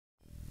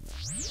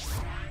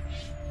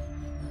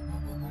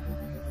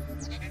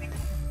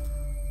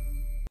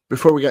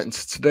Before we get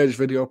into today's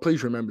video,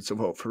 please remember to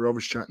vote for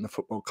Rovers Chat in the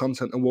Football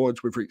Content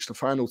Awards. We've reached the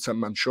final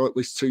 10-man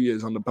shortlist, 2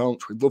 years on the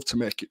bounce. We'd love to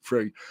make it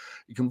free.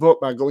 You can vote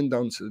by going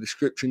down to the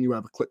description. You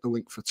either click the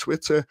link for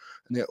Twitter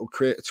and it'll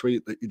create a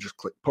tweet that you just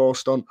click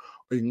post on,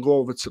 or you can go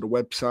over to the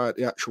website,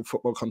 the actual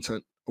Football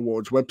Content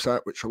Awards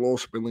website, which will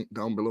also be linked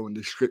down below in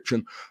the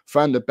description.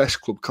 Find the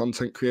best club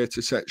content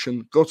creator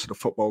section, go to the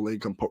Football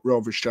League and put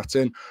Rovers Chat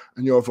in,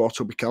 and your vote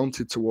will be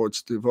counted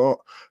towards the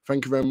vote.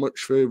 Thank you very much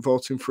for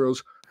voting for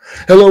us.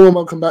 Hello and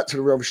welcome back to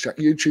the Rovers Chat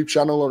YouTube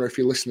channel, or if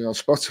you're listening on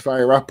Spotify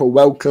or Apple,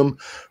 welcome.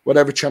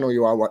 Whatever channel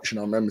you are watching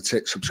on, remember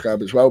to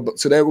subscribe as well. But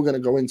today we're going to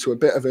go into a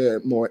bit of a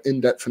more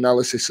in-depth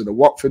analysis of the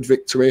Watford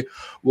victory.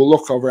 We'll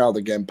look over how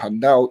the game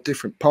panned out,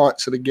 different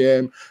parts of the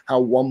game, how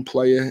one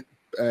player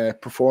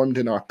performed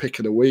in our pick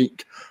of the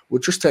week.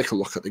 We'll just take a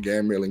look at the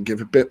game really and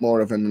give a bit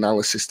more of an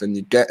analysis than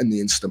you get in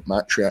the instant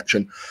match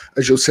reaction.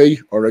 As you'll see,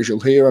 or as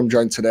you'll hear, I'm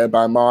joined today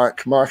by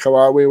Mark. Mark, how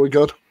are we? Are we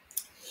good?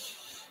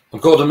 I'm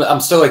good.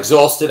 I'm still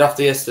exhausted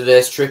after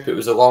yesterday's trip. It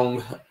was a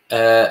long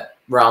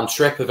round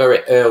trip, a very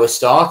early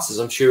start, as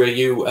I'm sure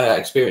you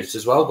experienced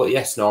as well. But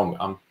yes, no,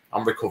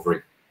 I'm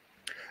recovering.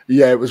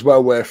 Yeah, it was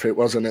well worth it,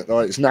 wasn't it? Though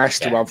it's nice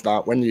to have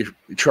that when you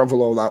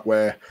travel all that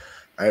way.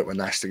 It was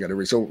nice to get a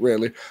result,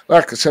 really.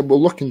 Like I said,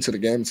 we'll look into the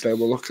game today.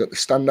 We'll look at the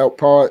standout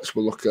parts.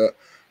 We'll look at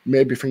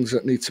maybe things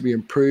that need to be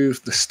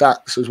improved, the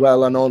stats as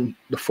well. I know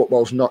the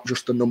football's not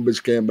just a numbers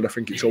game, but I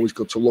think it's always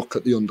good to look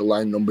at the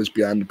underlying numbers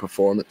behind the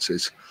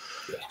performances.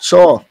 Yeah.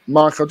 So,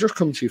 Mark, I'll just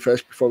come to you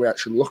first before we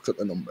actually look at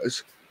the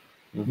numbers.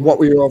 Mm-hmm. What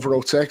were your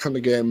overall take on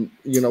the game?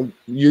 You know,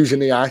 using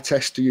the eye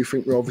test, do you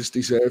think Rovers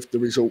deserved the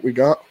result we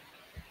got?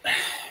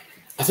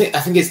 I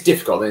think it's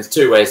difficult. There's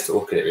two ways to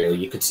look at it, really.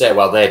 You could say,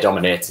 well, they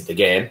dominated the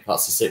game.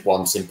 That's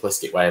one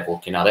simplistic way of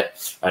looking at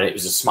it. And it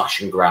was a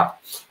smash and grab.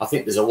 I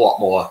think there's a lot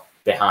more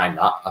behind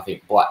that. I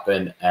think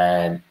Blackburn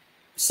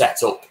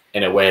set up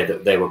in a way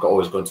that they were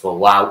always going to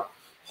allow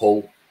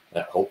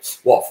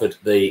Watford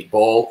the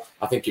ball.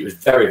 I think it was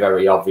very,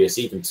 very obvious,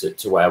 even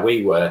to where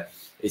we were,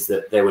 is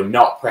that they were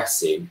not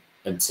pressing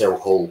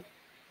until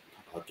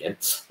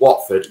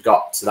Watford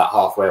got to that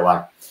halfway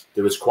line.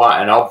 There was quite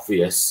an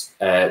obvious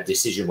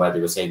decision where they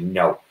were saying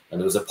no.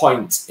 And there was a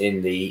point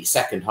in the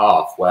second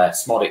half where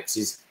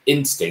Smodic's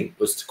instinct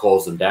was to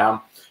close them down.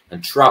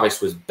 And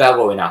Travis was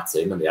bellowing at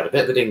him, and they had a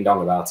bit of a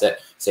ding-dong about it,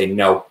 saying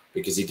no,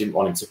 because he didn't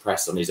want him to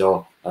press on his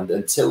own. And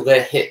until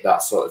they hit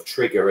that sort of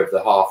trigger of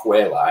the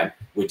halfway line,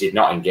 we did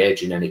not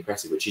engage in any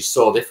pressing, which is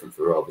so different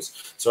for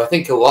Rovers. So I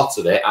think a lot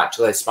of it,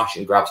 actually, smash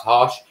and grab's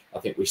harsh. I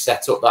think we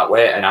set up that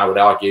way, and I would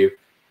argue,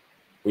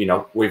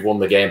 we've won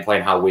the game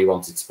playing how we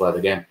wanted to play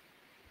the game.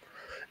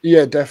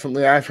 Yeah,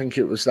 definitely. I think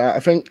it was that. I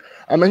think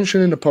I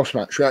mentioned in the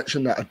post-match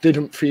reaction that I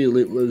didn't feel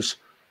it was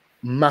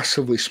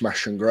massively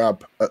smash and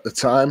grab at the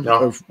time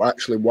of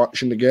actually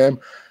watching the game.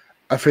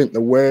 I think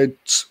the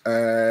words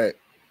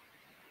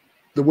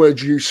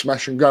used,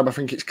 smash and grab, I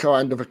think it's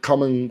kind of a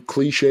common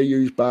cliche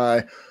used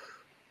by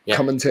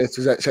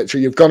commentators,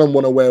 etc. You've gone and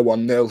won away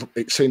 1-0.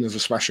 It's seen as a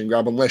smash and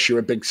grab, unless you're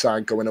a big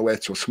side going away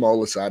to a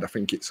smaller side. I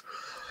think it's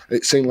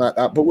seen like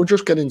that. But we'll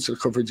just get into the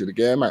coverage of the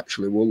game,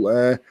 actually.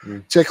 We'll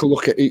take a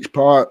look at each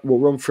part. We'll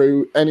run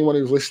through anyone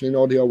who's listening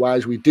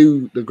audio-wise. We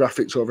do the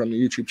graphics over on the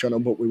YouTube channel,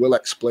 but we will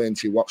explain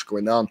to you what's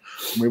going on,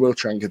 and we will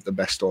try and give the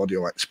best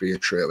audio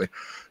experience, really.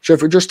 So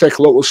if we just take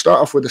a look, we'll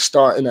start off with the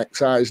starting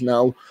XIs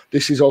now.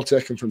 This is all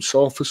taken from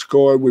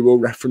SofaScore. We will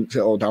reference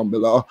it all down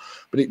below,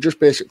 but it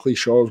just basically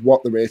shows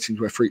what the ratings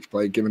were for each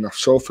player given off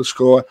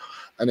SofaScore.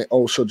 And it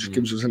also just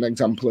gives us an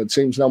example of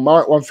teams. Now,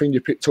 Mark, one thing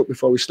you picked up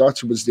before we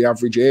started was the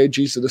average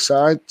ages of the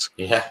sides.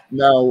 Yeah.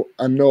 Now,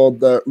 I know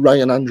that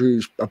Ryan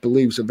Andrews, I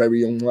believe, is a very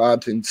young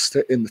lad in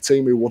the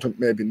team who wouldn't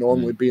maybe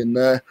normally be in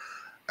there.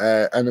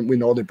 And we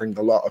know they bring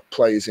a lot of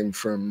players in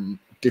from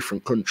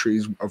different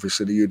countries.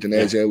 Obviously, the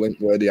Udinese link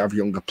where they have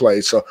younger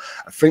players. So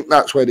I think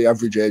that's where the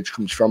average age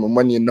comes from. And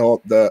when you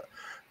note that,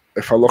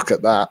 if I look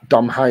at that,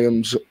 Dom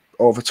Hyam's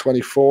over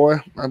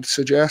 24, I'd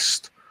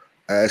suggest.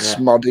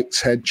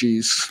 Smodic's,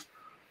 Hedges.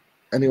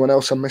 Anyone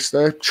else I missed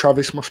there?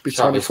 Travis must be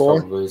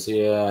 24.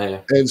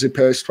 Ainsley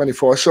Pearce,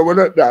 24. So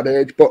we're at that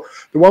age. But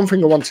the one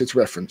thing I wanted to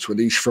reference with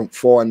these front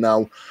four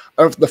now,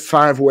 of the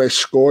 5 away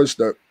scores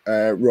that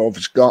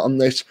Rovers got on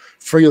this,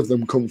 3 of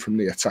them come from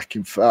the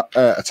attacking four,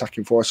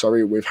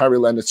 with Harry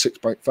Leonard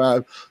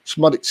 6.5,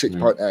 Smodic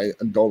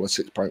 6.8, and Dolan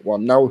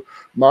 6.1. Now,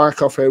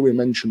 Mark, off here, we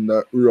mentioned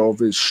that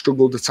Rovers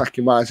struggled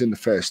attacking-wise in the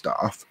first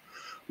half.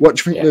 What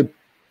do you think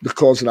the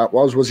cause of that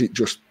was? Was it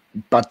just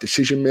bad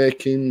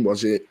decision-making?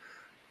 Was it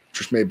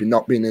just maybe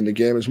not being in the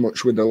game as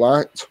much with the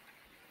light?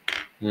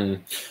 I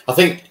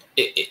think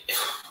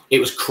it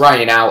was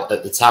crying out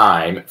at the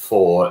time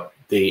for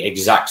the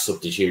exact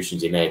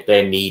substitutions he made.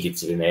 They needed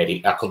to be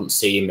made. I couldn't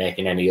see him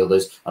making any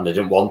others, and I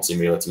didn't want him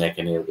really to make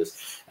any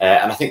others.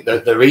 And I think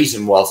the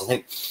reason was, I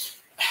think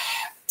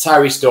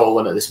Tyrese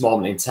Dolan at this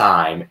moment in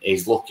time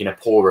is looking a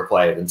poorer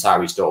player than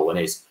Tyrese Dolan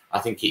is I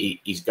think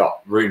he's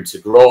got room to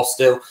grow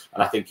still,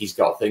 and I think he's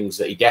got things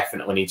that he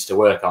definitely needs to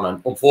work on.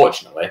 And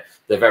unfortunately,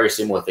 they're very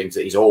similar things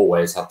that he's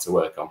always had to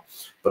work on.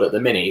 But at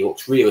the minute, he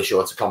looks really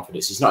short of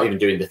confidence. He's not even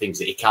doing the things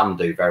that he can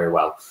do very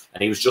well,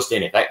 and he was just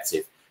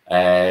ineffective.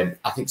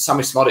 I think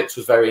Sammy Smodics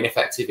was very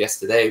ineffective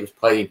yesterday. He was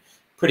playing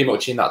pretty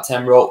much in that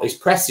 10 role. His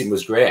pressing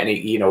was great, and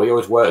he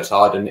always worked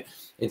hard. And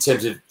in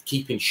terms of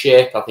keeping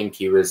shape, I think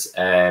he was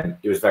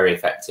very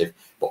effective.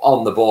 But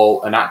on the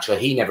ball, and actually,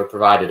 he never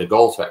provided a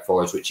goal threat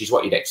for us, which is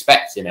what you'd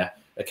expect in a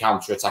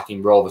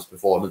counter-attacking Rovers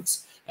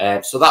performance.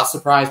 So that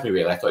surprised me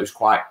really. I thought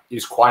he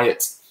was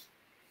quiet.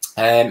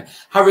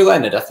 Harry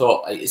Leonard, I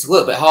thought it's a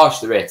little bit harsh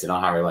the rating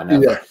on Harry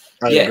Leonard. Yeah,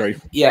 I agree.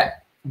 Yeah,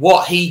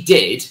 what he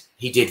did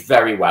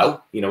very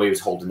well. He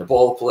was holding the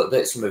ball up a little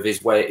bit. Some of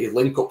his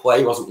link-up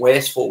play wasn't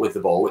wasteful with the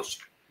ball, which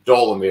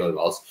Dolan really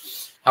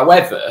was.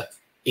 However,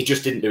 he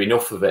just didn't do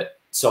enough of it.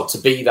 So to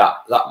be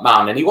that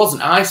man, and he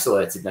wasn't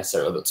isolated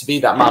necessarily, but to be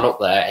that man up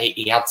there,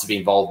 he had to be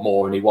involved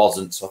more, and he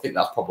wasn't. So I think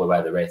that's probably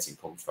where the rating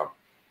comes from.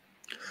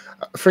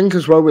 I think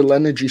as well with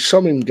Leonard, you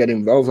saw him get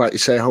involved, like you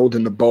say,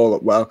 holding the ball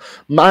up well.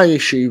 My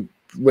issue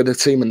with the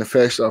team in the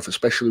first half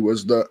especially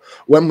was that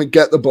when we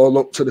get the ball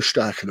up to the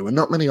striker, there were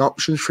not many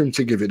options for him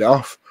to give it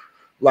off.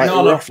 Like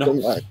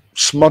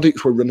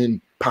Smodics were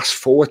running past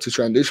forward to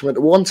try and do something.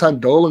 At one time,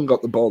 Dolan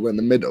got the ball in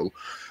the middle,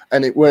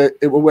 and it were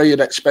where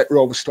you'd expect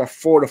Rovers to have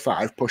 4 or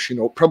 5 pushing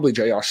up, probably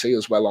JRC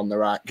as well on the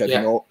right,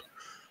 getting up.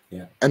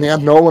 Yeah. And he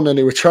had no one, and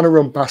he was trying to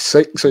run past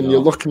 6, and you're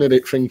looking at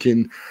it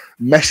thinking,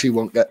 Messi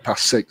won't get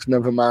past 6,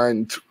 never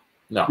mind,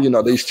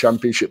 these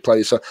championship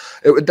players. So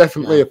it was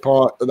definitely a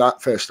part of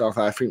that first half,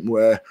 I think,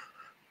 where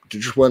there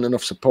just weren't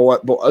enough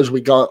support. But as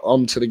we got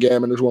onto the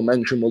game, and as we'll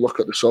mention, we'll look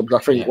at the subs. I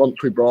think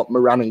once we brought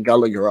Moran and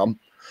Gallagher on,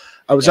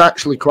 I was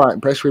actually quite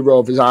impressed with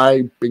Rovers.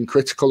 I've been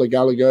critical of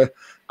Gallagher.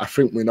 I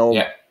think we know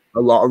a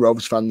lot of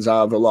Rovers fans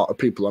have, a lot of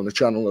people on the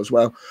channel as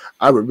well.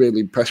 I was really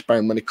impressed by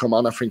him when he come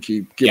on. I think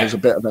he gave us a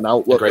bit of an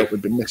outlook that we've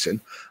been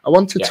missing. I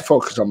wanted to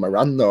focus on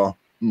Moran though,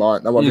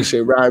 Mark. Now obviously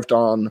arrived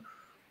on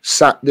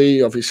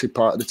Saturday, obviously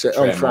part of the team,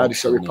 on Friday,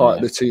 part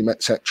of the team,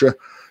 etc.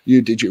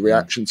 You did your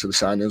reaction to the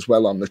signing as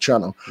well on the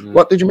channel.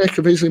 What did you make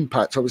of his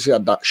impact? Obviously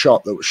had that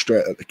shot that was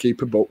straight at the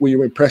keeper, but were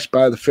you impressed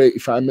by the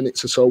 35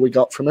 minutes or so we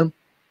got from him?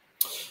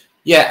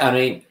 Yeah, I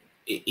mean,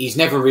 he's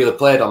never really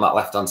played on that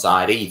left-hand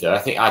side either.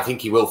 I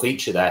think he will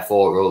feature there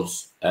for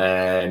us,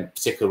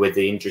 particularly with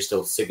the injury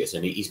still to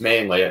Sigurdsson. He's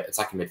mainly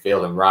attacking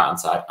midfield and right-hand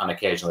side and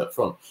occasionally up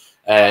front.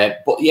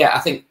 But yeah, I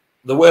think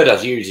the word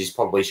I'd use is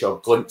probably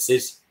showed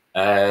glimpses,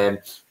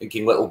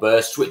 thinking little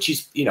bursts, which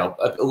is,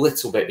 a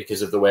little bit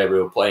because of the way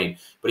we were playing.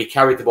 But he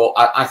carried the ball.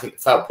 I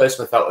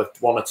personally felt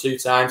 1 or 2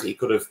 times he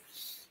could have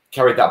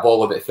carried that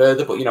ball a bit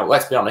further. But,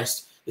 let's be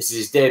honest, this is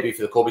his debut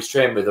for the club. He's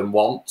trained with them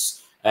once.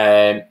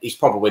 He's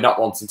probably not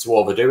wanting to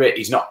overdo it.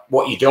 He's not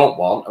what you don't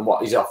want, and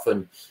what is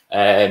often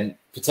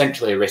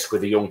potentially a risk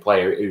with a young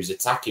player who's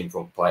attacking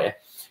front player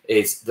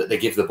is that they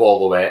give the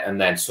ball away and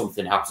then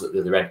something happens at the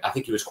other end. I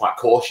think he was quite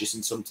cautious,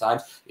 and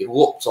sometimes it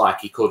looked like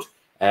he could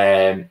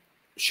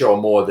show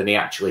more than he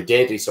actually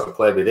did. He sort of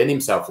played within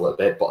himself a little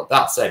bit, but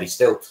that said, he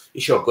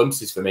showed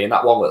glimpses for me. And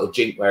that one little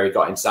jink where he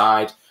got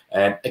inside,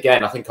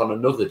 again, I think on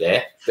another day,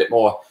 a bit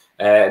more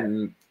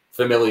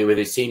familiar with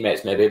his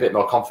teammates, maybe a bit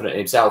more confident in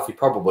himself, he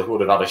probably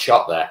would have had a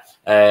shot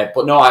there.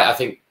 But no, I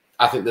think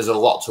there's a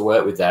lot to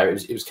work with there.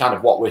 It was kind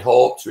of what we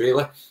hoped,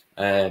 really.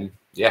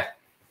 Yeah.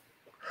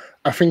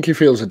 I think he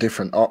feels a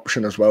different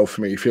option as well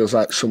for me. He feels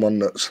like someone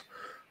that's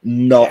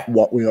not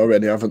what we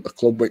already have at the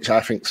club, which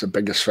I think is the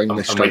biggest thing.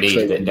 And we need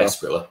it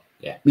desperately.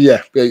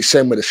 Yeah, it's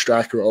same with a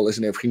striker role,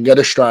 isn't it? If we can get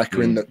a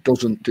striker in that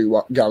doesn't do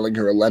what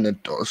Gallagher or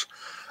Leonard does,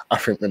 I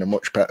think we're in a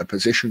much better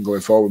position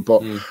going forward.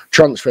 But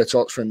transfer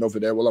talks for another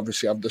day. We'll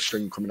obviously have the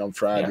string coming on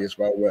Friday as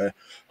well, where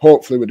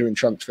hopefully we're doing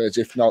transfers.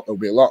 If not, there'll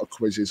be a lot of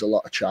quizzes, a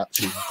lot of chats.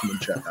 You can come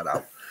and check that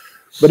out.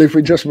 But if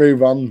we just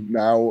move on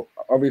now,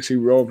 obviously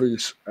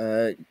Rovers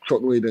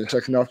took the lead in the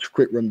second half.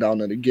 Quick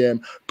rundown of the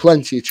game.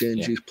 Plenty of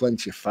changes,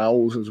 plenty of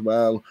fouls as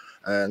well,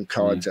 and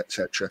cards,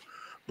 etc.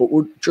 But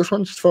we just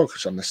wanted to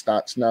focus on the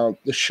stats. Now,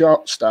 the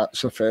short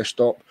stats are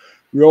first up.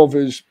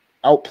 Rovers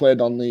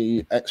outplayed on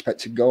the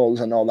expected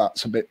goals. I know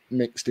that's a bit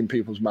mixed in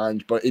people's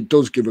minds, but it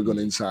does give a good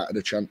insight of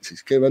the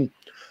chances given.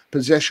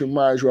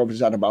 Possession-wise,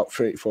 Rovers had about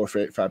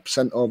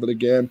 34-35% over the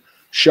game.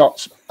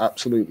 Shots,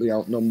 absolutely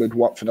outnumbered.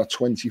 Watford had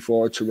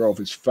 24 to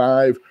Rovers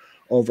 5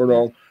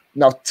 overall.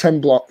 Now,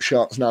 10 block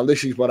shots. Now,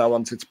 this is what I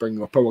wanted to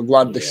bring up. I was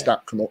glad this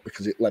stat came up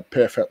because it led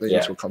perfectly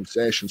into a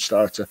conversation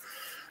starter.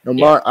 Now,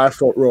 Mark, I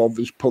thought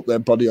Rovers put their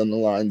body on the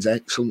lines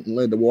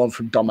excellently. The one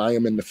from Dom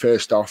Iam in the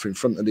first half in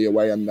front of the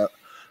away end that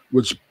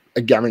was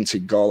a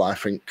guaranteed goal, I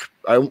think.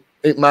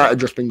 It might have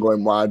just been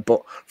going wide,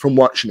 but from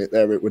watching it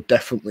there, it was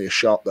definitely a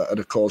shot that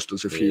had caused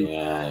us a few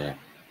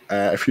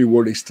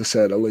worries, to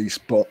say the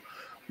least. But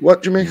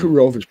what do you make of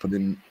Rovers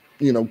putting,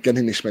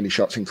 getting this many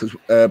shots in,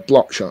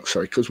 block shots,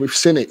 because we've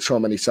seen it so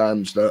many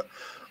times that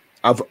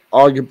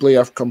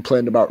I've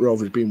complained about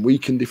Rovers being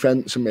weak in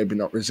defence and maybe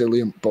not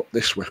resilient, but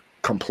this was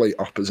complete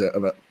opposite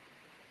of it.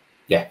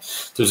 Yeah,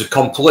 there was a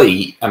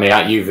complete. I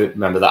mean, you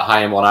remember that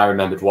high-end one. I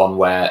remembered one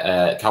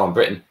where Callum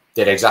Britton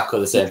did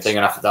exactly the same thing,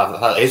 and after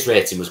that, his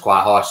rating was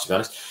quite harsh, to be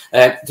honest.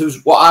 There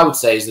was, what I would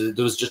say is that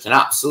there was just an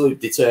absolute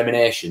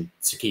determination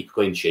to keep a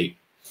clean sheet.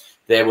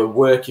 They were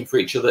working for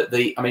each other.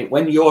 I mean,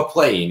 when you're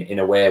playing in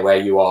a way where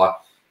you are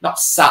not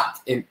sat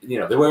in,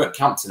 they weren't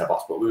camped in a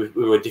box, but we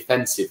were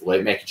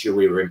defensively making sure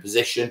we were in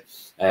position.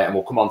 And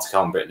we'll come on to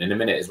Callum Britton in a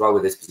minute as well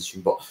with this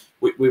position. But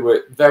we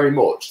were very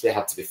much, they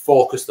had to be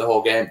focused the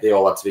whole game. They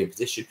all had to be in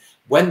position.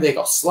 When they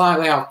got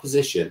slightly out of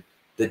position,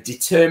 the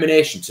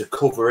determination to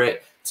cover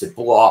it, to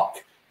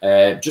block,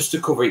 just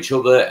to cover each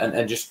other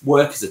and just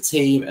work as a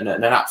team and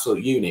an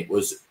absolute unit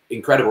was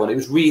incredible. And it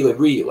was really,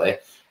 really,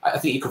 I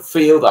think you could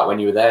feel that when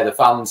you were there. The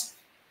fans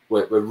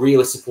were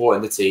really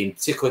supporting the team,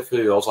 particularly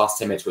through those last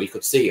 10 minutes where you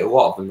could see a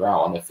lot of them were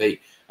out on their feet.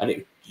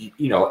 And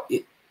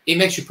it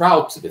makes you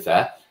proud, to be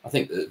fair. I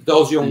think that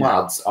those young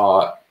lads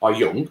are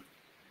young.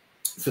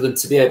 For them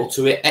to be able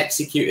to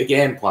execute a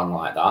game plan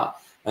like that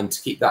and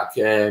to keep that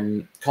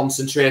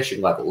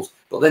concentration levels,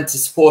 but then to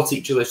support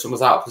each other if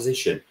someone's out of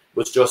position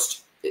was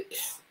just,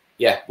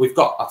 we've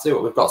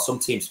got some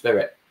team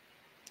spirit.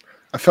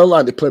 I felt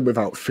like they played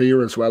without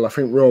fear as well. I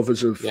think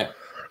Rovers have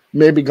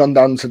maybe gone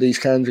down to these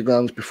kinds of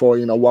grounds before.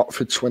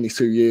 Watford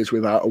 22 years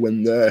without a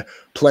win there.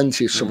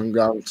 Plenty of southern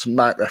grounds.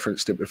 Mike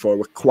referenced it before.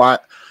 We're quite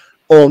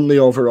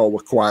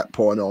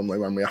poor, and only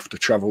when we have to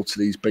travel to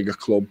these bigger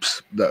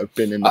clubs that have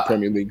been in the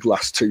Premier League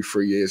last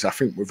 2-3 years. I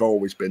think we've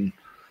always been,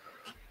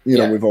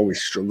 we've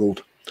always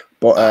struggled.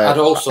 But I'd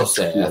also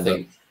say, I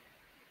think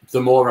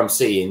the more I'm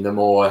seeing, the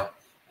more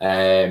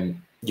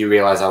you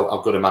realise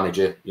how good a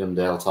manager young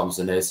Dale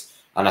Thompson is.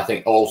 And I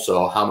think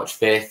also how much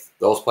faith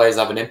those players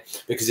have in him.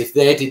 Because if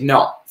they did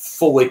not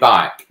fully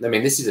back, I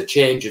mean, this is a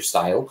change of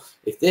style.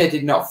 If they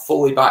did not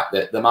fully back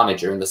the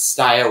manager and the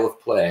style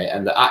of play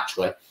and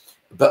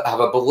but have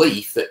a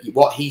belief that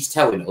what he's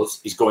telling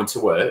us is going to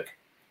work,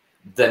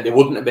 then they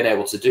wouldn't have been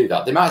able to do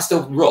that. They might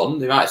still run,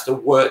 they might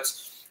still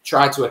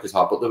try to work as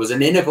hard, but there was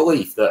an inner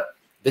belief that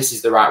this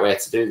is the right way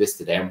to do this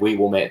today and we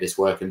will make this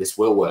work and this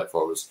will work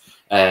for us,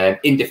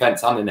 in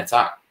defence and in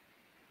attack.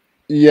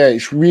 Yeah,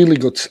 it's really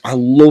good. I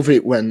love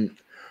it when...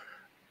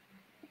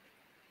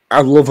 I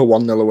love a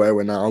 1-0 away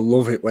win. I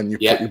love it when you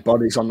put your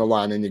bodies on the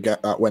line and you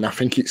get that win. I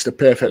think it's the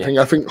perfect thing.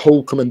 I think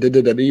Hull come and did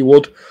it at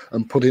Ewood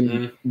and put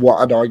in what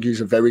I'd argue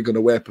is a very good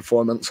away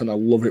performance, and I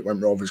love it when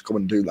Rovers come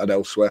and do that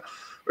elsewhere.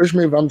 Let's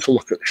move on to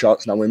look at the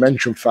shots now. We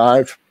mentioned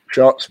 5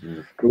 shots.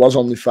 There was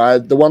only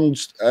 5. The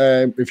ones,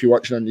 if you're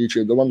watching on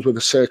YouTube, the ones with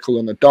a circle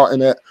and a dot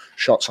in it,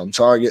 shots on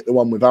target. The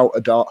one without a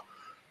dot,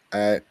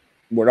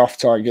 were off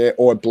target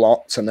or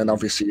blocked, and then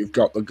obviously you've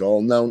got the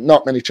goal. Now,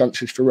 not many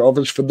chances for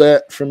Rovers. For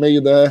me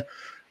there,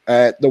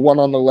 the one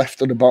on the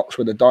left of the box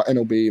with a dot in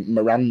will be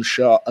Moran's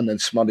shot, and then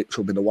Smodic's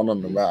will be the one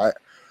on the right.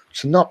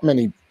 So not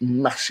many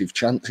massive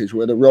chances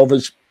where the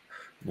Rovers,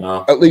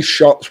 at least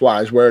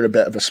shots-wise, were a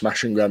bit of a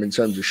smash and grab in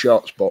terms of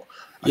shots, but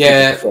I think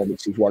the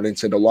performance is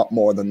warranted a lot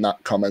more than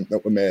that comment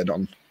that were made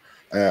on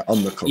the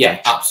coverage.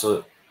 Yeah,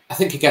 absolutely. I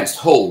think against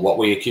Hull, what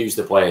we accused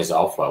the players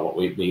of, well,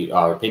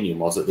 our opinion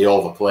was that they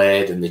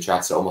overplayed and they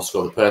tried to almost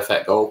score the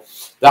perfect goal.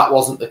 That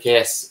wasn't the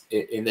case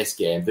in this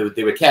game.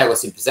 They were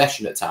careless in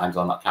possession at times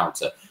on that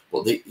counter,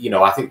 but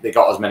I think they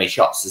got as many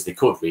shots as they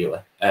could, really.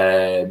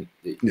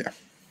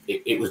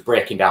 It was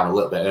breaking down a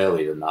little bit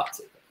earlier than that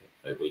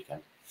at the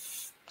weekend.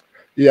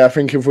 Yeah, I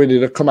think if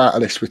we'd have come out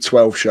of this with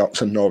 12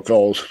 shots and no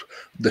goals,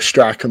 the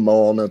striker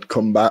moan had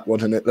come back,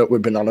 wouldn't it, that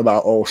we've been on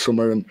about all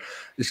summer. And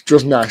it's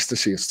just nice to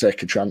see us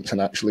take a chance and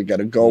actually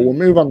get a goal. We'll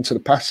move on to the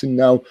passing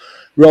now.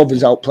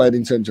 Rovers outplayed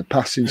in terms of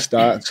passing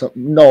start, so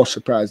no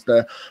surprise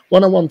there.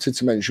 One I wanted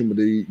to mention with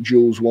the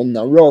duels won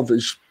now.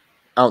 Rovers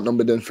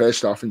outnumbered in the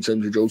first half in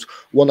terms of duels,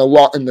 won a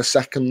lot in the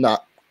second,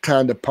 that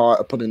kind of part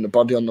of putting the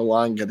body on the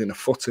line, getting a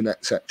foot in,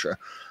 etc.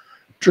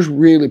 Just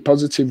really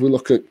positive. We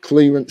look at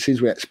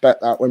clearances, we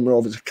expect that when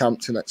Rovers are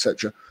camped in,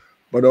 etc.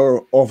 But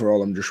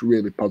overall, I'm just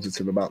really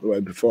positive about the way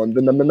we performed.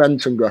 And the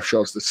momentum graph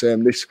shows the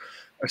same. This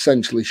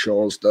essentially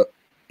shows that,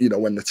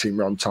 when the team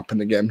are on top in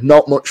the game.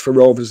 Not much for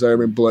Rovers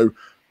there in blue.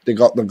 They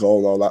got the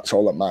goal, though. That's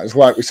all that matters.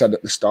 Like we said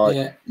at the start,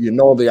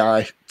 the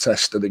eye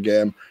test of the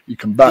game. You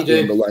can back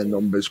the underlying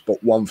numbers,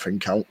 but one thing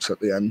counts at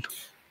the end.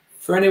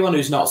 For anyone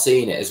who's not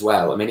seen it as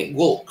well, I mean, it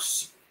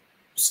looks,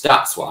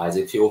 stats-wise,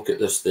 if you look at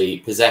just the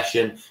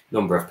possession,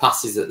 number of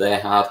passes that they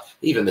had,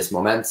 even this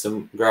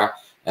momentum graph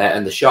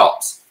and the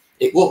shots,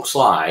 it looks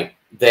like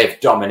they've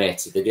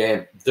dominated the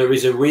game. There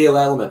is a real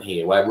element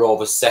here where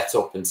Rovers set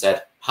up and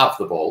said, have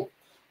the ball.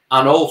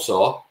 And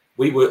also,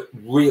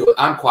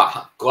 I'm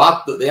quite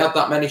glad that they had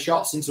that many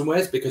shots in some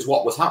ways, because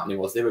what was happening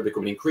was they were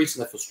becoming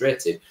increasingly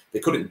frustrated. They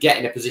couldn't get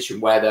in a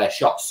position where their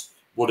shots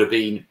would have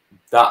been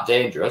that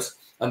dangerous,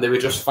 and they were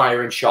just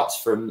firing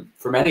shots from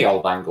any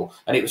old angle.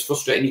 And it was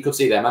frustrating. You could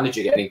see their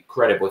manager getting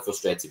incredibly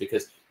frustrated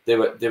because they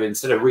were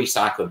instead of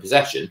recycling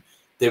possession,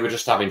 they were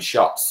just having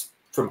shots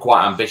from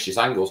quite ambitious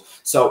angles.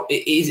 So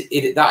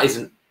that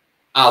isn't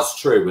as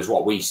true as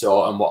what we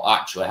saw and what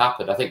actually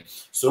happened. I think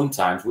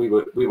sometimes we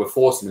were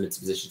forcing them into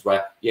positions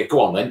where, yeah,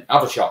 go on then,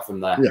 have a shot from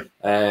there.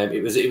 Yeah.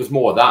 It was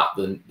more that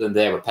than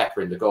they were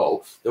peppering the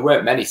goal. There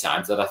weren't many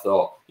times that I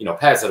thought, you know,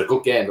 Pears had a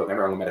good game, don't get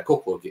me wrong, he made a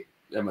couple of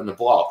them in the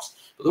blocks,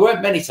 but there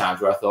weren't many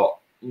times where I thought,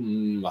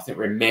 I think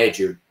we're in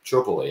major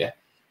trouble here.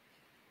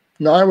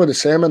 No, I were the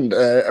same. And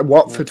a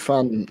Watford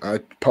fan, I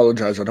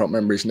apologise, I don't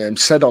remember his name,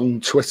 said on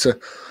Twitter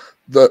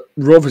that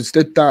Rovers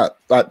did that.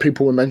 Like,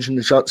 people were mentioning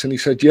the shots, and he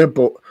said, yeah,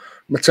 but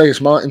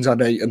Mateus Martins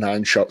had 8 or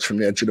 9 shots from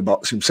the edge of the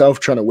box himself,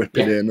 trying to whip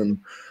it in. And,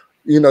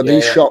 you know,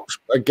 these shots,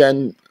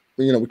 again,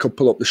 you know, we could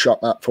pull up the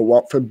shot map for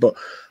Watford, but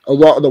a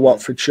lot of the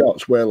Watford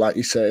shots were, like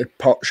you say,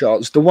 pot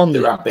shots. The one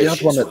they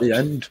had one at the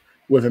end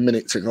with a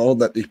minute to go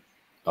that they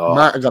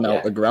might have gone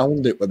out the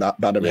ground. It was that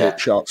bad of a hit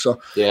shot.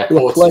 So there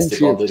were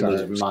plenty of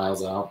times.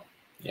 Miles out.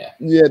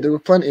 Yeah, there were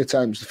plenty of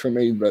times for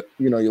me that,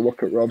 you know, you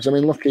look at Rovers. I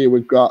mean, look here,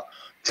 we've got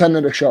 10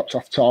 of the shots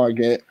off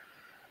target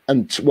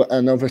and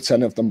another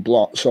 10 of them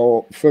blocked.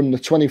 So from the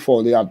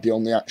 24 they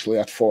only actually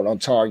had 4 on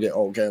target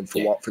all game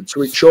for Watford.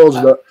 So it shows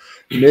that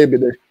maybe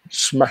the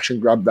smash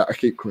and grab that I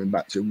keep coming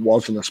back to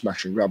wasn't a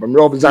smash and grab. And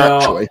Rovers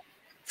actually,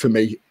 for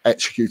me,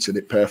 executed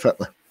it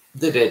perfectly.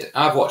 They did.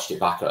 I've watched it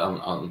back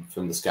on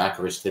from the Sky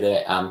coverage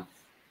today, and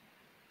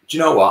do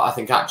you know what? I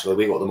think actually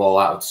we got them all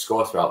out to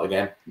score throughout the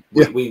game.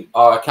 We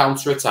our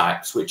counter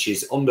attacks, which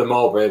is under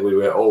Mowbray, we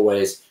were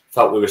always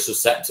felt we were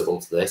susceptible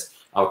to this.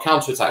 Our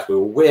counter attacks, we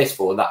were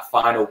wasteful, and that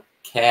final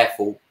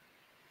careful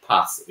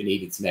pass that we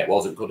needed to make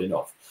wasn't good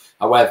enough.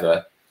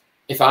 However,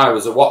 if I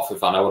was a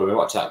Watford fan, I would have been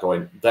watching that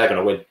going, they're going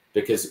to win,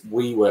 because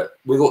we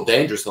looked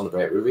dangerous on the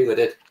break. We really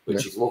did,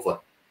 which is lovely.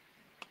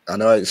 I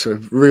know, it's a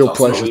real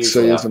pleasure to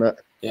see, isn't it?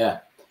 Yeah.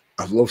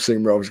 I love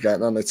seeing Rovers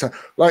getting on it.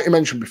 Like you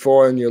mentioned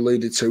before, and you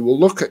alluded to, we'll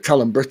look at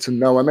Callum Britton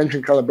now. I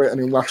mentioned Callum Britton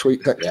in last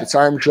week's extra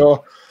time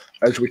show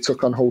as we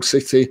took on Hull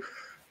City,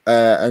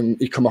 and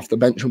he come off the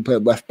bench and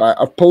played left back.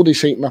 I've pulled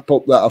his heat map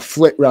up that I've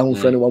flipped round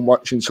for anyone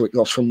watching, so it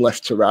goes from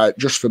left to right,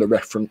 just for the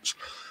reference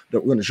that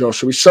we're going to show.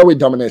 So he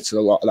dominated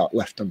a lot of that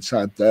left-hand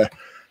side there.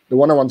 The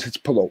one I wanted to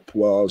pull up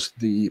was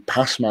the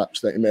pass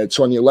maps that he made.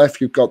 So on your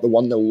left, you've got the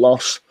 1-0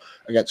 loss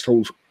against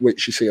Hull,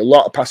 which you see a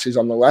lot of passes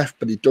on the left,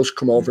 but he does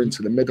come over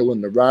into the middle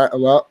and the right a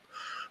lot.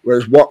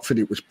 Whereas Watford,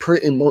 it was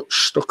pretty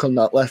much stuck on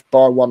that left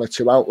bar, 1 or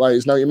 2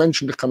 outliers. Now, you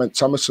mentioned the comment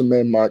Thomason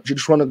made, Mark. Do you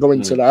just want to go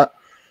into that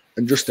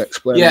and just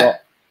explain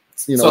what,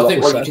 you know, so I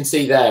think what you can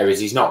see there is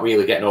he's not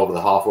really getting over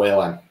the halfway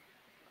line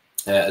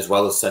as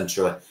well as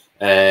centrally.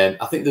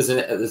 I think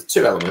there's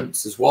 2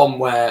 elements. There's one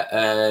where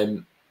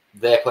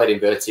they played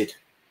inverted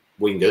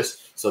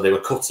wingers, so they were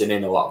cutting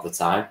in a lot of the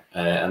time,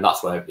 and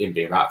that's where him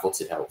being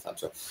right-footed helped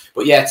them.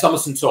 But yeah,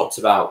 Thomason talked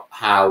about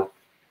how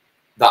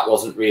that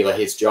wasn't really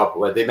his job,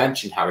 where they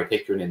mentioned Harry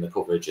Pickering in the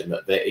coverage and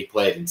that he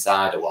played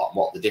inside a lot and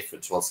what the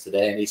difference was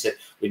today. And he said,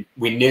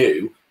 we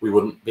knew we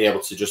wouldn't be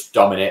able to just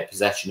dominate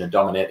possession and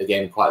dominate the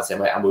game quite the same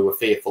way, and we were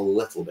fearful a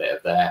little bit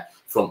of their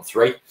front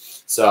 3.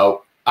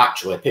 So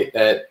actually,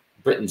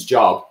 Britain's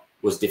job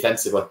was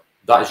defensively.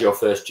 That is your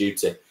first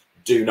duty.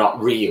 Do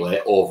not really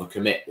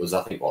overcommit was,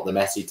 I think, what the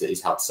message that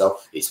he's had. So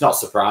it's not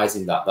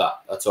surprising that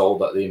at all.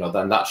 That, you know,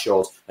 then that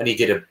shows, and he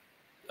did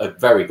a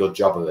very good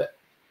job of it.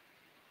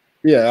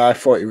 Yeah, I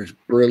thought he was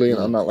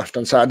brilliant on that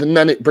left-hand side. And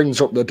then it brings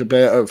up the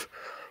debate of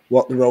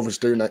what the Rovers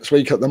do next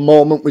week. At the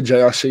moment, with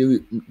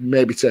JRC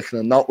maybe taking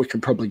a knot, we can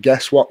probably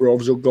guess what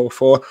Rovers will go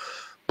for.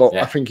 But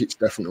I think it's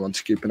definitely one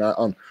to keep an eye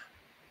on.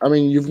 I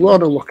mean, you've got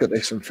to look at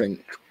this and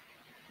think,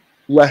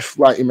 left,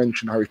 like you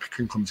mentioned, Harry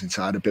Pickering comes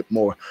inside a bit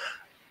more.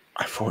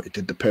 I thought he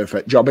did the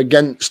perfect job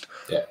against,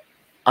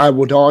 I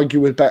would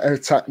argue, with better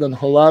attack than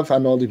Hull have. I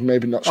know they've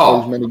maybe not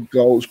scored as many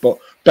goals, but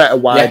better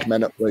wide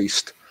men at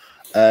least.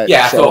 I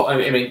thought, I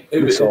mean,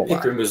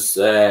 Pickering was,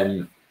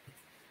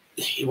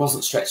 he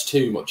wasn't stretched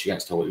too much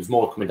against Hull. It was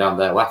more coming down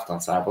their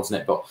left-hand side,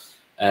 wasn't it? But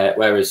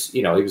whereas,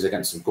 you know, he was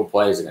against some good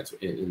players in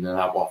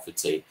that Watford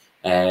team.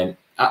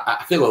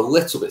 I feel a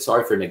little bit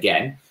sorry for him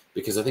again,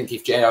 because I think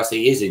if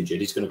JRC is injured,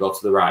 he's going to go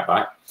to the right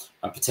back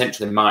and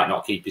potentially might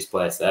not keep his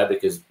place there,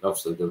 because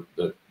obviously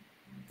the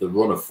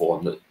run of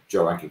form that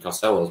Joe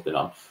Rankin-Costello has been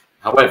on.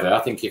 However, I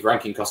think if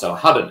Rankin-Costello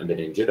hadn't been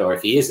injured, or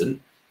if he isn't,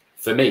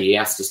 for me, he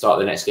has to start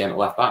the next game at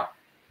left back.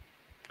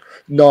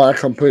 No, I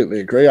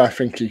completely agree. I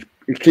think he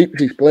keeps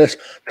his place.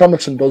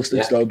 Thomason does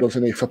this though,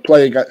 doesn't he? If a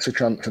player gets a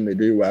chance and they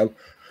do well,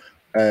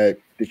 they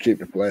keep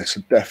the place,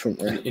 so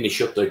definitely. And he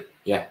should do,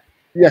 Yeah,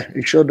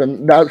 he should,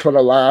 and that's what I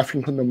like. I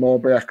think under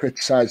Mowbray, I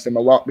criticised him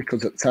a lot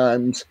because at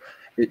times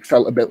it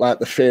felt a bit like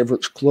the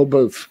favourites club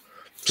of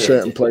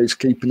certain players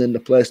keeping in the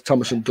place.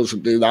 Thomason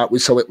doesn't do that. We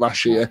saw it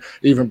last year.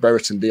 Even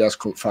Brereton Diaz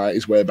couldn't fight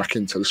his way back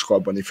into the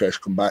squad when he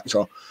first come back,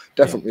 so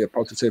definitely a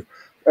positive.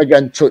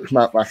 Again, touch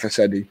Matt, like I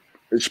said, he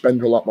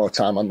spends a lot more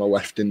time on the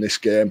left in this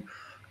game,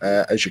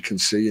 as you can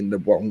see in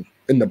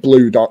the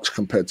blue dots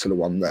compared to the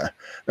one there.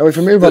 Now, if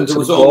we move on to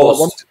the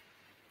goal,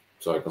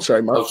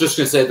 Sorry, Mark. I was just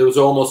going to say there was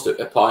almost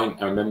a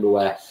point, I remember,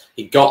 where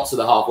he got to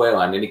the halfway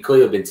line and he'd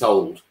clearly been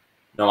told,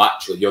 no,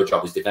 actually, your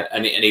job is defend.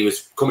 And he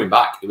was coming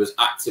back. He was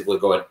actively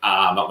going,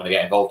 I'm not going to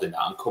get involved in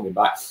that. I'm coming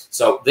back.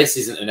 So this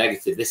isn't a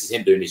negative. This is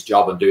him doing his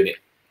job and doing it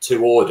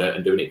to order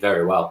and doing it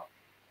very well.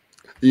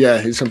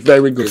 Yeah, it's a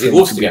very good thing. He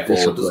loves to get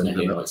forward, doesn't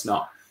he? It's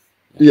not.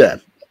 Yeah.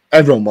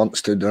 Everyone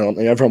wants to, don't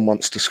they? Everyone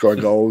wants to score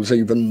goals.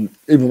 Even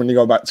when you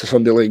go back to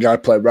Sunday League, I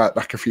played right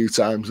back a few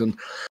times, and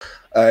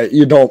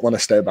you don't want to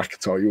stay back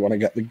at all. You want to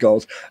get the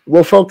goals.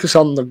 We'll focus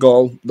on the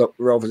goal that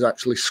Rovers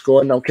actually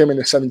scored. Now, came in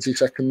the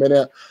 72nd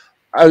minute.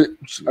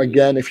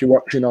 Again, if you're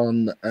watching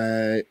on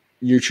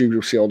YouTube,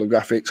 you'll see all the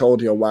graphics.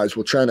 Audio-wise,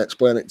 we'll try and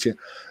explain it to you.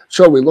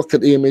 So we look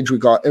at the image. We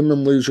got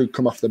Imran Loser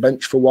come off the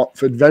bench for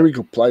Watford. Very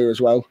good player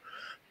as well.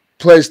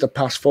 Plays the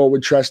pass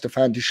forward, tries to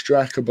find his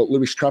striker, but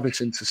Lewis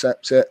Travis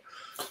intercepts it.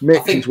 I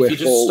think if you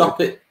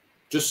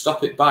just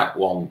stop it back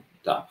one,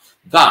 Dan.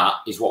 That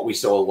is what we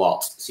saw a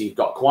lot. So you've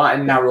got quite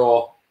a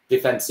narrow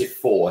defensive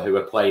four who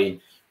are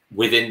playing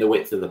within the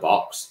width of the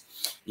box.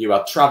 You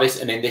have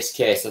Travis, and in this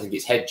case, I think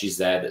it's Hedges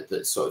there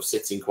that's sort of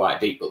sitting quite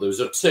deep. But there was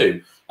a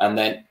two, and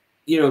then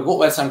look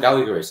where Sam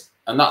Gallagher is,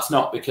 and that's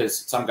not because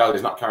Sam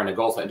Gallagher's not carrying a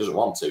goal threat and doesn't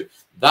want to.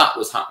 That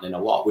was happening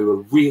a lot. We were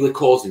really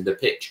causing the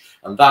pitch,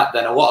 and that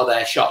then a lot of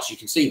their shots. You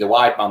can see the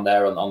wide man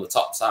there on the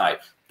top side.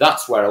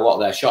 That's where a lot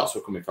of their shots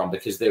were coming from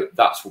because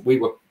we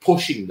were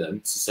pushing them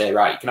to say,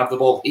 right, you can have the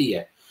ball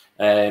here.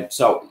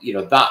 So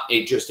that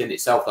it just in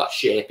itself, that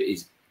shape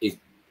is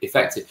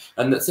effective,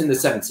 and that's in the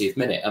 70th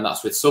minute, and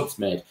that's with subs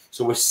made.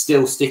 So we're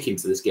still sticking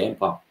to this game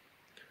plan.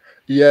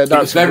 Yeah, that's it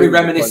was very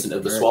reminiscent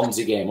of the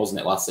Swansea game, wasn't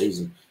it, last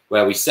season,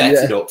 where we set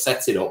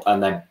it up,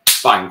 and then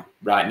bang,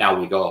 right now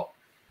we go.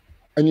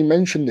 And you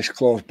mentioned this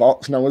closed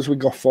box. Now, as we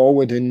go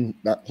forward in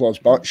that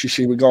closed box, you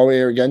see we go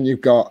here again.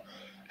 You've got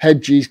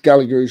Hedges,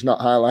 Gallagher, who's not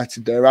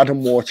highlighted there,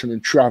 Adam Wharton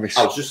and Travis.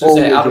 I was just going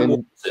to say, Adam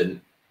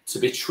Wharton, to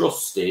be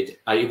trusted,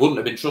 he wouldn't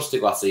have been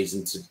trusted last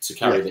season to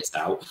carry this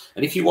out.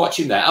 And if you watch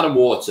him there, Adam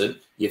Wharton,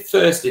 your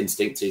first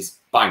instinct is,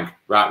 bang,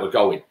 right, we're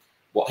going.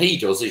 What he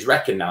does is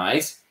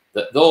recognise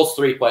that those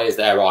three players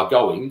there are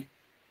going,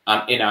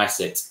 and in I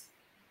sit.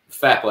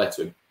 Fair play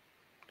to him.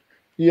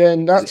 Yeah,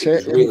 and that's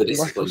it. Really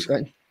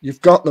disciplined.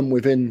 You've got them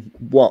within,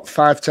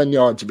 5-10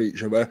 yards of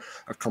each other,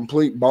 a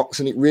complete box,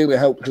 and it really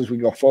helps as we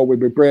go forward.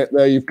 We break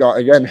there. You've got,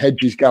 again,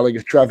 Hedges,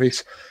 Gallagher,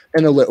 Travis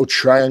in a little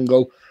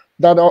triangle.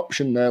 That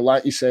option there,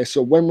 like you say,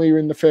 so when we were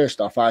in the first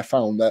half, I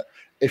found that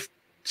if,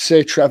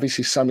 say, Travis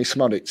is Sammy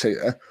Smodics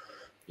here,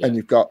 and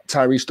you've got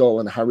Tyrese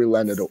Dolan and Harry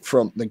Leonard up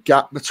front, the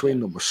gap between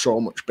them was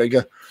so much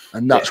bigger,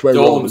 and that's where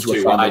Rovers were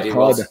too wide.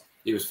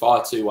 He was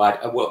far too wide.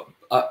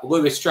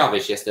 Lewis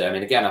Travis yesterday, I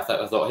mean, again, I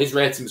thought his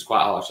rating was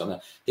quite harsh on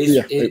that.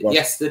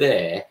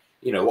 Yesterday,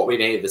 what we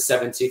needed the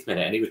 70th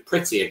minute, and he was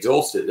pretty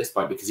exhausted at this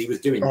point because he was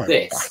doing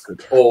this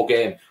all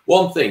game.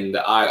 One thing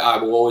that I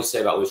will always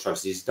say about Lewis Travis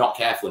is he's not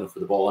careful enough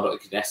with the ball. I don't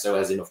think he necessarily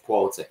has enough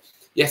quality.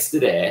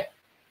 Yesterday,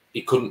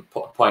 he couldn't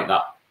point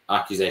that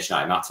accusation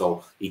at him at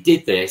all. He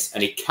did this,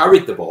 and he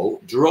carried the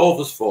ball, drove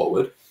us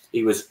forward.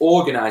 He was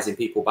organising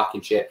people back in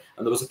shape,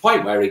 and there was a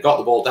point where he got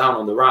the ball down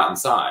on the right-hand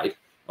side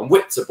and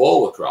whipped a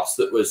ball across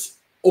that was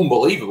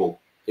unbelievable.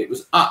 It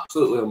was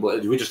absolutely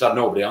unbelievable. We just had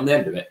nobody on the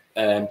end of it.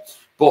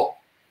 But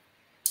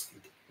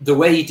the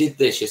way he did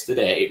this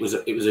yesterday, it was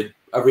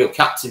a real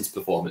captain's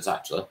performance,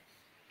 actually.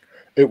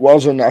 It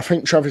was, and I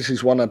think Travis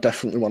is one I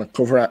definitely want to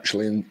cover,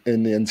 actually,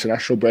 in the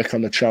international break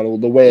on the channel.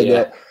 The way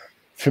that,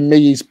 for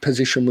me, his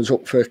position was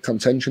up for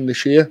contention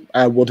this year.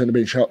 I wouldn't have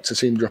been shocked to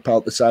see him drop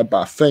out the side,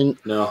 but I think,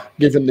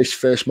 given this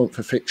first month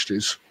of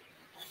fixtures,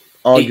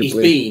 arguably... He's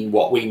been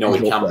what we know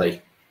he can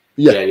be.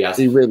 Yeah,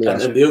 he really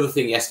has. And the other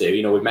thing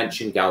yesterday, we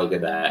mentioned Gallagher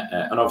there,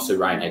 and obviously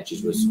Ryan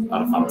Hedges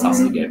had a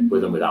fantastic game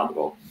with and without the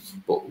ball.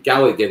 But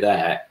Gallagher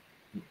there,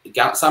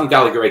 Sam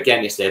Gallagher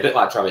again yesterday, a bit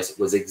like Travis,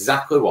 was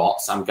exactly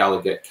what Sam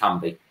Gallagher can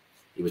be.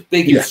 He was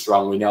big and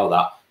strong, we know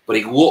that, but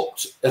he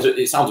looked,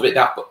 it sounds a bit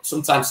daft, but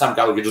sometimes Sam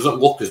Gallagher doesn't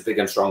look as big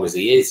and strong as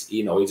he is.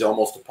 He's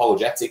almost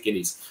apologetic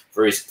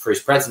for his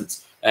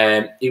presence.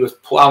 He was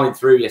ploughing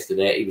through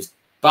yesterday. He was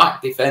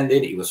back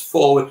defending, he was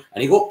forward,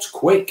 and he looked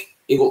quick.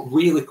 He looked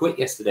really quick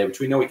yesterday, which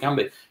we know he can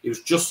be. He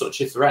was just such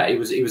a threat. He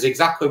was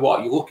exactly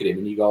what you look at him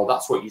and you go,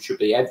 that's what you should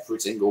be every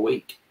single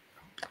week.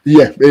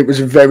 Yeah, it was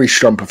a very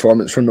strong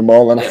performance from them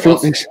all. And I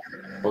think it's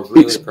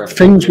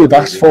things we've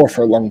asked for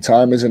a long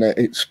time, isn't it?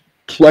 It's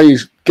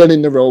plays,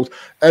 getting the roles.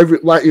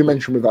 Like you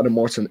mentioned with Adam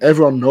Morton,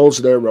 everyone knows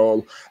their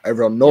role.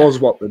 Everyone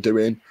knows what they're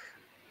doing.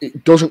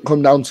 It doesn't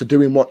come down to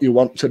doing what you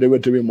want to do or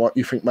doing what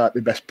you think might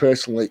be best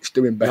personally. It's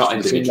doing best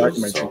for the team, like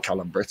you mentioned,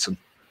 Callum Britton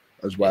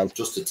as well.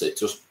 Just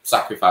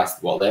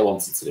sacrifice what they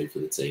wanted to do for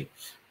the team.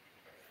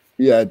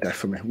 Yeah,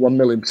 definitely.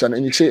 1,000,000%.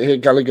 And you see it here,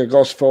 Gallagher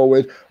goes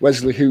forward.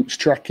 Wesley Hoot's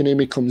tracking him.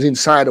 He comes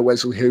inside of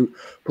Wesley Hoot,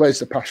 plays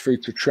the pass through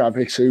to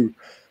Travis, who,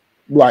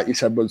 like you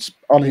said, was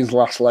on his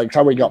last legs.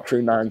 How he got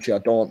through 90, I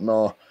don't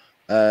know.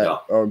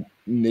 Or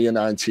near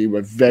 90,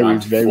 we're very,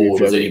 very,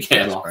 very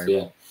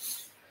impressed.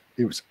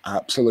 he was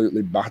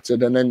absolutely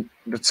battered. And then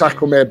the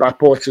tackle made by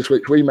Portis,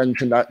 which we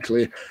mentioned,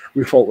 actually,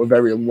 we thought were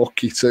very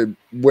unlucky to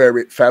where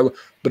it fell.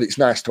 But it's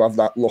nice to have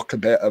that luck a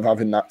bit of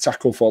having that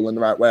tackle fall in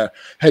the right where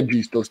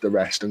Hedges does the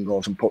rest and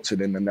goes and puts it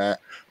in the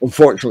net.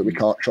 Unfortunately, we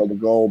can't show the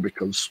goal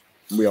because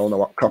we all know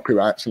what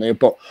copyright's in here.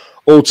 But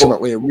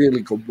ultimately, a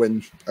really good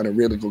win and a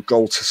really good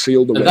goal to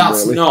seal the win. And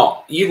that's really.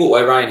 not... You look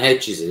where Ryan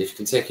Hedges is. If you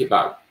can take it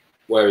back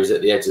where he's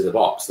at the edge of the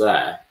box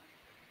there,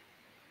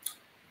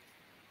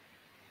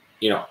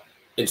 you know,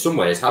 in some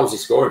ways, how's he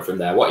scoring from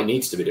there? What he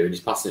needs to be doing is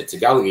passing it to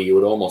Gallagher, you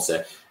would almost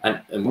say.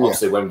 And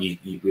obviously, when we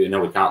know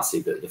we can't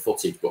see the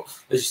footage, but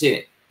as you've seen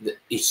it,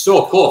 he's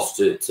so close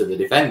to the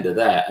defender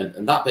there,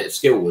 and that bit of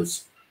skill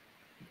was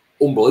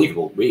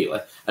unbelievable, really.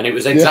 And it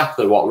was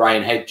exactly what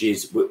Ryan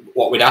Hedges,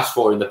 what we'd asked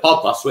for in the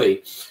pod last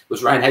week,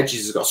 was Ryan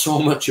Hedges has got so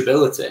much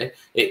ability.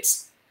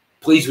 It's,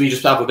 please, we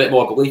just have a bit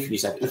more belief in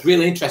yourself. It was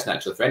really interesting,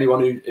 actually, for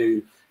anyone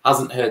who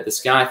hasn't heard the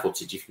Sky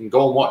footage, if you can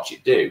go and watch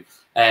it, do.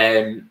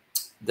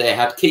 They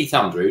had Keith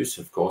Andrews,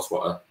 of course,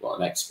 what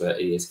an expert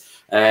he is.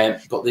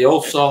 But they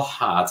also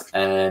had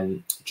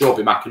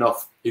Joby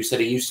McAnuff, who said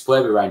he used to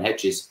play with Ryan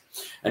Hedges.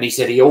 And he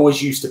said he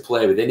always used to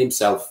play within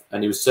himself.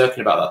 And he was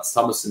talking about that to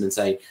Thomason and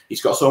saying,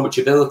 he's got so much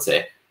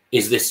ability.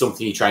 Is this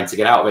something you're trying to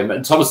get out of him?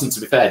 And Thomason, to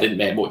be fair, didn't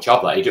make much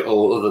of that.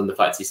 Other than the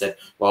fact he said,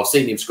 well, I've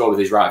seen him score with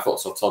his right foot,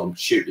 so I've told him to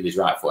shoot with his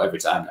right foot every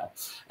time now.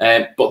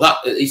 But that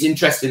it's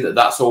interesting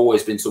that's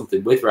always been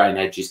something with Ryan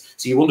Hedges.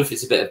 So you wonder if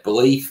it's a bit of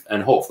belief,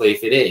 and hopefully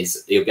if it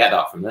is, he'll get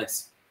that from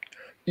this.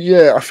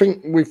 Yeah, I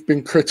think we've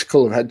been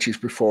critical of Hedges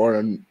before,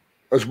 and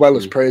as well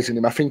as praising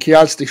him, I think he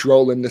has this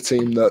role in the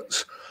team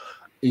that's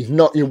he's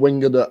not your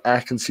winger that I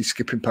can see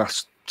skipping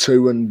past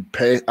two and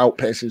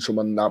outpacing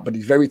someone and that, but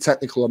he's very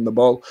technical on the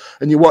ball.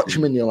 And you watch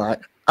him and you're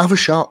like, have a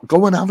shot,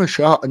 go and have a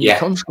shot. And you're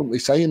constantly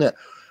saying it.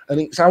 And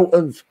it's out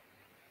of,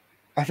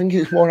 I think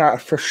it's more out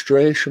of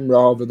frustration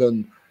rather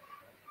than,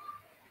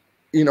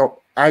 you know,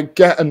 I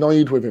get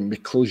annoyed with him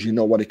because you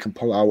know what he can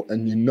pull out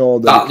and you know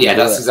that.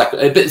 That's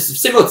exactly. But it's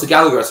similar to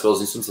Gallagher, I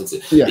suppose, in some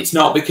sense. Yeah. It's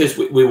not because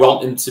we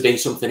want him to be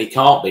something he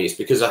can't be. It's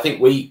because I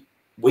think we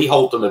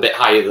hold them a bit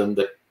higher than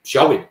the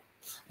showing.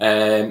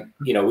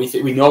 You know,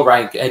 we know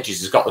Ryan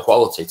Hedges has got the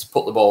quality to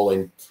put the ball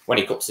in when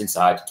he cuts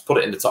inside, to put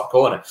it in the top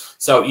corner.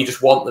 So you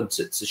just want them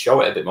to show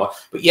it a bit more.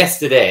 But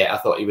yesterday, I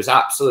thought he was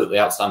absolutely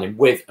outstanding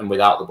with and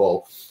without the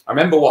ball. I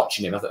remember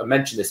watching him. I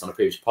mentioned this on a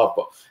previous pod,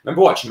 but I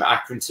remember watching him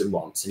at Accrington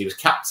once, and he was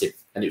captain.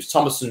 And it was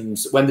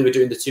Thomason's, when they were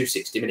doing the 2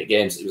 60-minute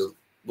games, it was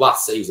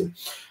last season.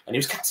 And he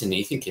was captain, and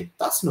you're thinking,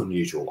 that's an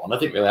unusual one. I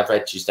didn't really have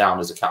Hedges down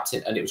as a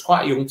captain, and it was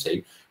quite a young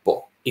team.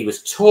 But he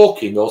was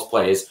talking those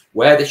players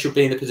where they should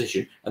be in the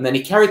position, and then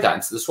he carried that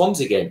into the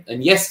Swansea game.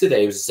 And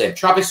yesterday it was the same.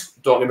 Travis,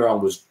 don't get me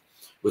wrong,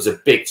 was a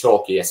big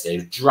talker yesterday. He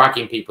was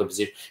dragging people in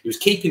position. He was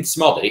keeping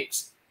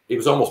Smodics. He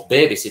was almost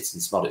babysitting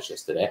Smodics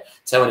yesterday,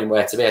 telling him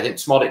where to be. I think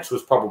Smodics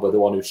was probably the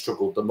one who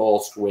struggled the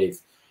most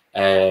with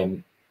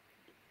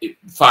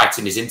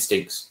fighting his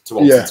instincts to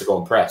want to go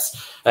and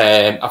press.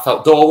 I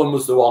felt Dolan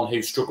was the one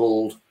who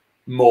struggled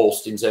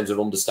most in terms of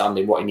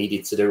understanding what he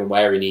needed to do and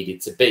where he needed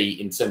to be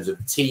in terms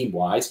of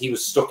team-wise. He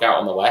was stuck out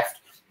on the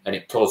left and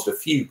it caused a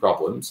few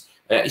problems.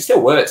 He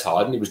still worked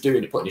hard and he was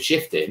doing it, putting a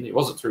shift in. It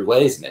wasn't through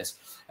laziness.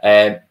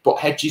 But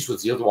Hedges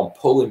was the other one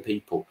pulling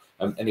people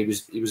and he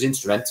was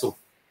instrumental.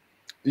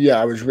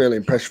 Yeah, I was really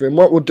impressed with him.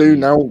 What we'll do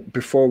now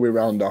before we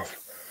round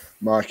off,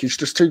 Mark, is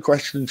just 2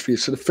 questions for you.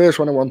 So the first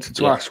one I wanted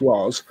to ask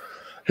was,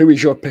 who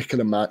is your pick of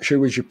the match?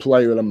 Who is your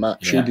player of the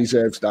match? Who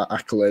deserves that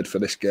accolade for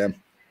this game?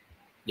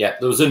 Yeah,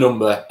 there was a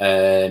number.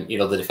 You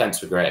know, the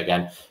defence were great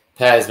again.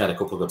 Pears made a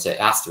couple of good saves.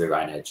 It has to be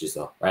Ryan Hedges,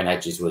 though. Ryan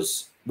Hedges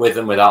was, with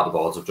and without the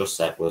balls, I've just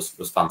said, was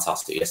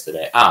fantastic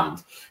yesterday.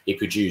 And he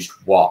produced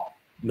what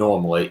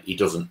normally he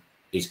doesn't.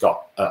 He's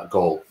got a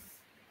goal.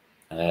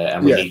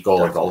 And we need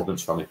goal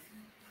involvements from him.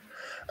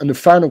 And the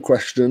final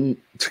question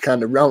to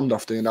kind of round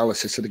off the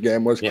analysis of the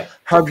game was,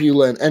 have you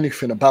learned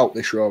anything about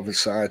this Rovers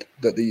side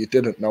that you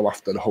didn't know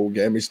after the whole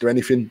game? Is there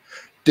anything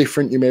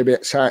different you may be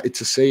excited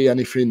to see?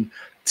 Anything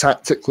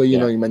tactically? You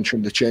know, you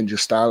mentioned the change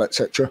of style,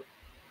 etc.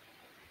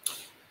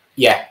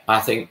 Yeah, I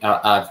think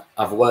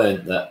I've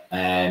learned that.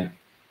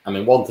 I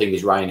mean, one thing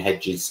is Ryan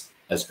Hedges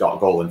has got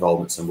goal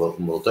involvements and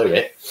will do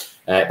it.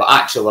 But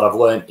actually, what I've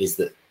learned is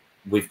that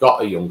we've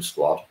got a young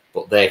squad,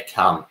 but they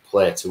can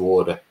play to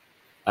order.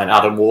 And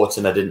Adam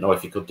Wharton, I didn't know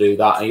if he could do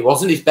that. And he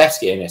wasn't his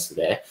best game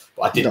yesterday,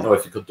 but I didn't know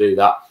if he could do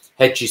that.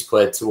 Hedges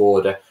played to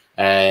order.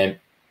 I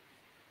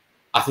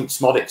think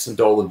Smodics and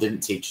Dolan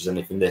didn't teach us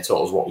anything. They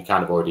taught us what we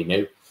kind of already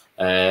knew,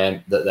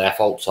 that their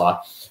faults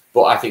are.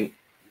 But I think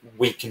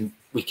we can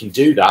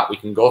do that. We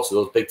can go to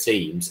those big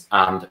teams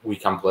and we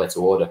can play to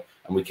order.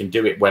 And we can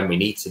do it when we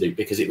need to do.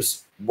 Because it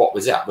was, what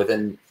was that,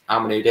 within how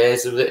many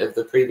days of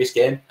the previous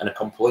game? And a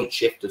complete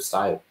shift of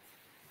style.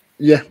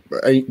 Yeah,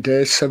 8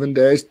 days, 7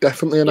 days,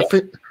 definitely. And I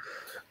think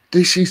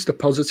this is the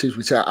positives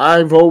we say.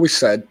 I've always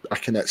said I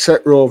can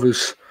accept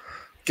Rovers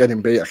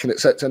getting beat. I can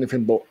accept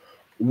anything. But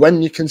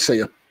when you can see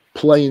a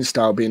playing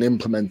style being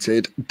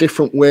implemented,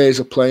 different ways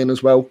of playing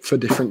as well for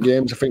different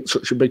games, I think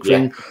such a big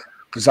thing.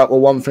 because that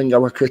was one thing I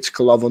was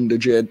critical of under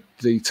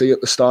JDT at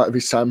the start of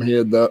his time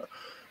here, that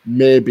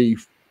maybe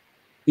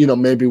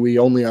we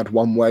only had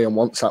one way, and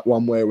once that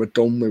one way were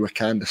done, we were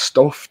kind of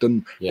stuffed,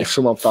 and if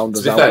someone found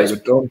us out, we were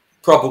done.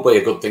 Probably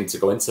a good thing to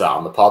go into that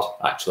on the pod,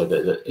 actually,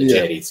 the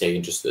JDT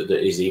and just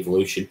his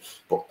evolution.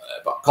 But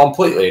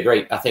completely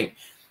agree. I think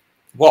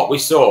what we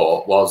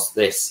saw was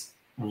this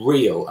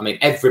real, I mean,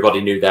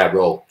 everybody knew their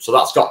role, so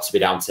that's got to be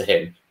down to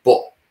him.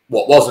 But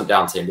what wasn't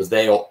down to him was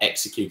they all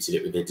executed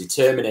it with a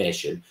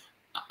determination,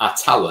 a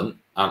talent,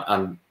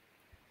 and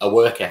a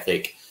work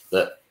ethic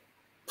that,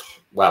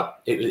 well,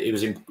 it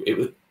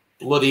was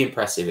bloody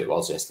impressive. It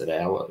was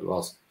yesterday. It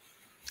was.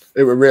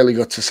 It was really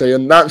good to see,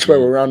 and that's where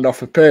we round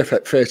off a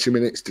perfect 30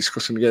 minutes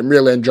discussing the game.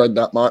 Really enjoyed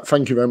that, Mark.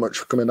 Thank you very much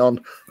for coming on,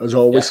 as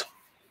always.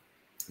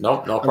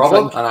 Yeah. No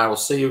problem, and I will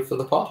see you for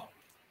the pod.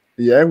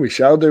 Yeah, we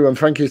shall do, and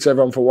thank you to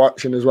everyone for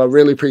watching as well.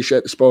 Really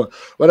appreciate the support.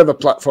 Whatever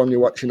platform you're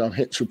watching on,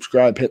 hit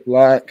subscribe, hit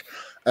like,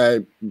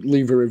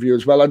 leave a review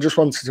as well. I just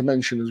wanted to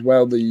mention as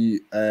well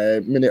the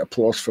minute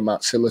applause for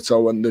Matt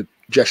Silito and the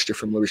gesture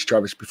from Lewis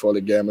Travis before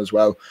the game as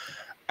well.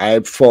 I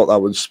thought that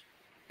was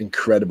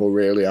incredible,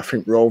 really. I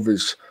think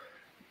Rovers,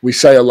 we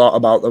say a lot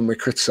about them, we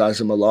criticise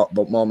them a lot,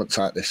 but moments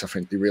like this, I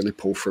think they really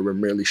pull through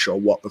and really show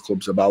what the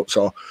club's about.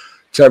 So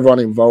to everyone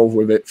involved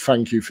with it,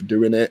 thank you for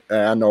doing it.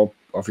 I know,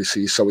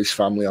 obviously, you saw his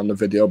family on the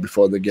video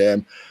before the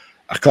game.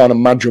 I can't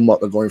imagine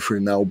what they're going through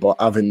now, but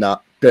having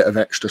that bit of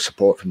extra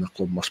support from the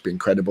club must be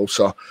incredible.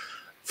 So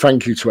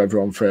thank you to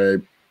everyone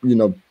for,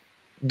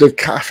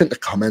 I think the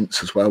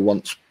comments as well,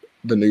 once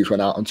the news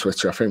went out on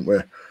Twitter, I think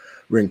were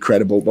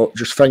incredible. But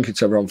just thank you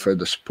to everyone for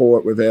the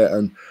support with it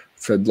and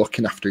for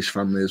looking after his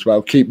family as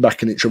well. Keep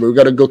backing each other. We've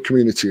got a good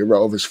community of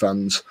Rovers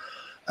fans.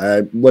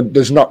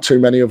 There's not too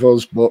many of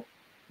us, but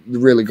a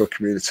really good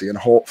community, and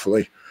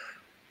hopefully,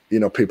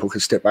 people can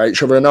stick by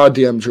each other. And our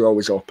DMs are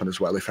always open as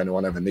well if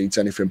anyone ever needs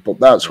anything. But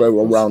that's where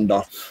we'll round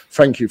off.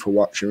 Thank you for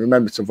watching.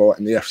 Remember to vote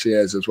in the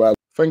FCAs as well.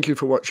 Thank you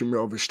for watching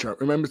Rovers Chat.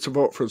 Remember to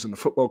vote for us in the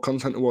Football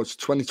Content Awards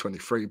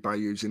 2023 by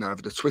using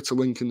either the Twitter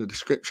link in the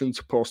description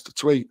to post a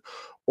tweet,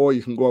 or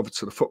you can go over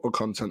to the Football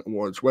Content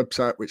Awards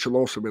website, which will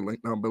also be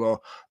linked down below,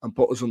 and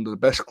put us under the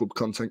best club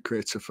content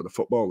creator for the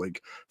Football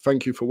League.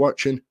 Thank you for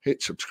watching.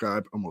 Hit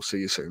subscribe, and we'll see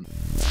you soon.